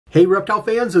Hey reptile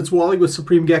fans, it's Wally with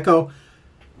Supreme Gecko.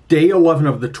 Day 11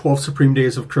 of the 12 Supreme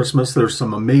Days of Christmas. There's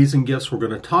some amazing gifts. We're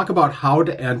going to talk about how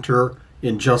to enter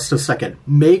in just a second.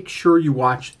 Make sure you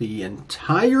watch the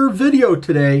entire video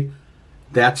today.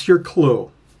 That's your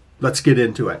clue. Let's get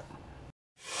into it.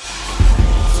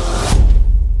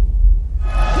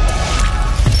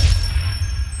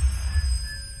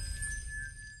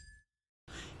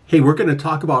 Hey, we're going to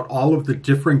talk about all of the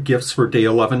different gifts for day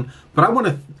 11, but I want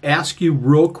to ask you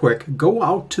real quick, go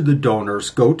out to the donors,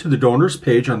 go to the donors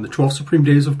page on the 12 Supreme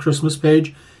Days of Christmas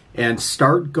page and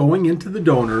start going into the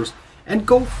donors and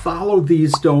go follow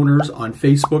these donors on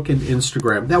Facebook and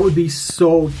Instagram. That would be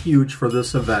so huge for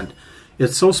this event.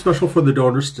 It's so special for the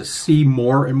donors to see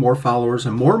more and more followers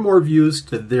and more views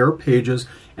to their pages.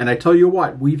 And I tell you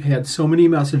what, we've had so many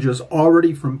messages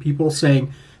already from people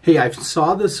saying, hey, I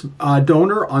saw this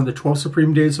donor on the 12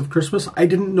 Supreme Days of Christmas. I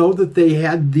didn't know that they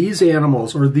had these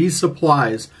animals or these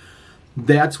supplies.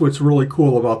 That's what's really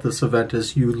cool about this event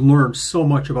is you learn so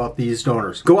much about these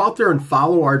donors. Go out there and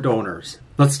follow our donors.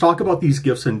 Let's talk about these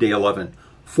gifts in day 11.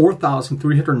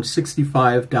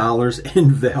 $4,365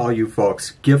 in value,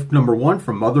 folks. Gift number 1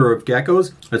 from Mother of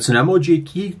Geckos. It's an MOG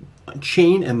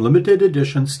keychain and limited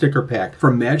edition sticker pack.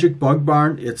 From Majik Bug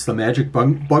Barn, it's the Majik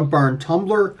Bug Barn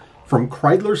Tumbler. From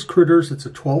Kreidler's Critters, it's a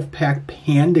 12-pack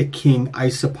Panda King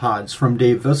isopods. From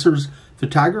Vissers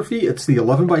Photography, it's the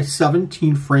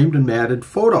 11x17 framed and matted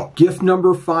photo. Gift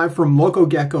number 5 from Loco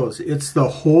Geckos. It's the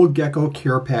whole gecko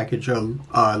care package. A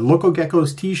Loco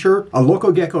Geckos t-shirt, a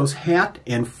Loco Geckos hat,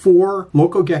 and 4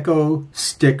 Loco Gecko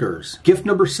stickers. Gift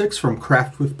number 6 from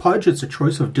Craft with Pudge. It's a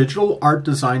choice of digital art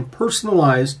design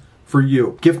personalized for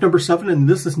you. Gift number 7, and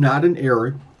this is not an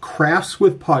error, Crafts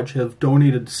with Pudge have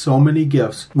donated so many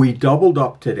gifts. We doubled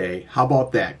up today. How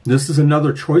about that? This is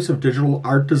another choice of digital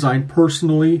art design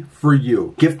personally for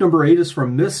you. Gift number 8 is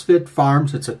from Misfit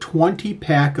Farms. It's a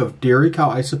 20-pack of dairy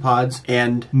cow isopods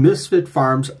and Misfit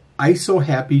Farms ISO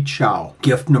Happy Chow.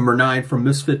 Gift number 9 from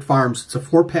Misfit Farms. It's a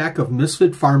 4-pack of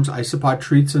Misfit Farms isopod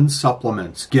treats and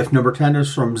supplements. Gift number 10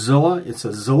 is from Zilla. It's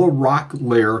a Zilla Rock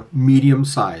Lair medium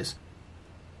size.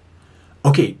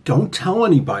 Okay, don't tell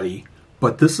anybody,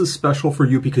 but this is special for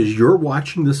you because you're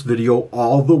watching this video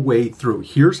all the way through.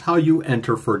 Here's how you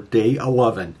enter for day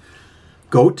 11.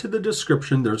 Go to the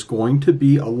description. There's going to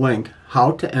be a link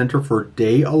how to enter for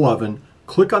day 11.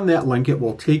 Click on that link. It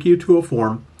will take you to a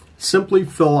form. Simply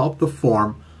fill out the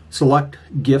form. Select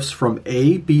gifts from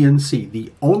A, B, and C.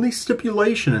 The only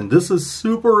stipulation, and this is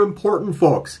super important,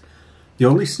 folks, the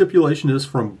only stipulation is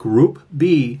from Group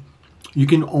B, you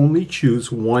can only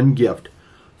choose 1 gift.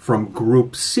 From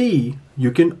Group C,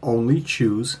 you can only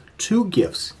choose 2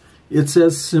 gifts. It's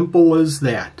as simple as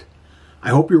that. I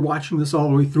hope you're watching this all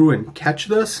the way through and catch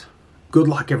this. Good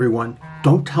luck, everyone.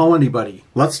 Don't tell anybody.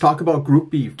 Let's talk about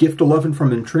Group B. Gift 11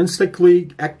 from Intrinsically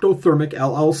Ectothermic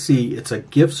LLC. It's a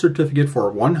gift certificate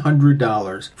for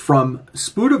 $100. From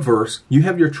Spootiverse, you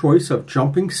have your choice of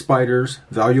jumping spiders,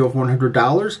 value of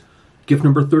 $100. Gift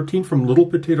number 13 from Little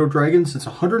Potato Dragons. It's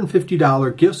a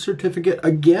 $150 gift certificate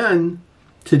again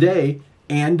today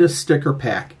and a sticker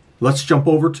pack. Let's jump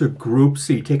over to Group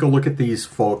C. Take a look at these,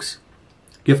 folks.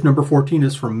 Gift number 14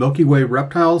 is from Milky Way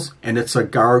Reptiles, and it's a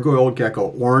Gargoyle Gecko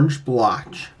Orange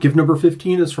Blotch. Gift number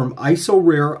 15 is from ISO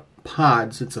Rare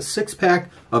Pods. It's a 6-pack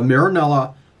of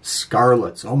Marinella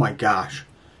Scarlets. Oh my gosh.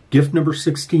 Gift number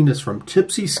 16 is from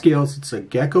Tipsy Scales. It's a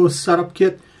Gecko Setup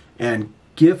Kit and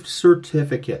gift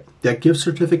certificate. That gift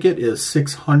certificate is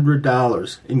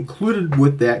 $600 included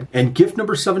with that. And gift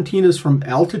number 17 is from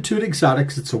Altitude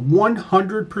Exotics. It's a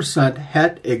 100%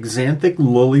 het Xanthic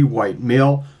Lily White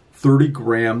male, 30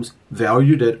 grams,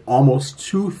 valued at almost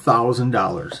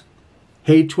 $2,000.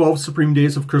 Hey 12 Supreme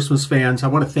Days of Christmas fans, I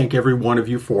want to thank every one of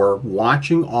you for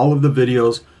watching all of the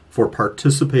videos, for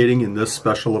participating in this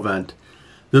special event.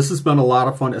 This has been a lot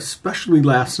of fun, especially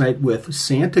last night with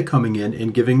Santa coming in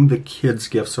and giving the kids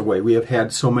gifts away. We have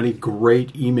had so many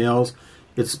great emails.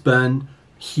 It's been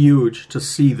huge to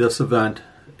see this event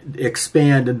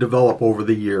expand and develop over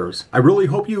the years. I really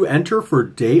hope you enter for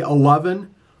day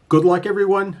 11. Good luck,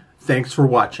 everyone. Thanks for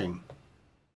watching.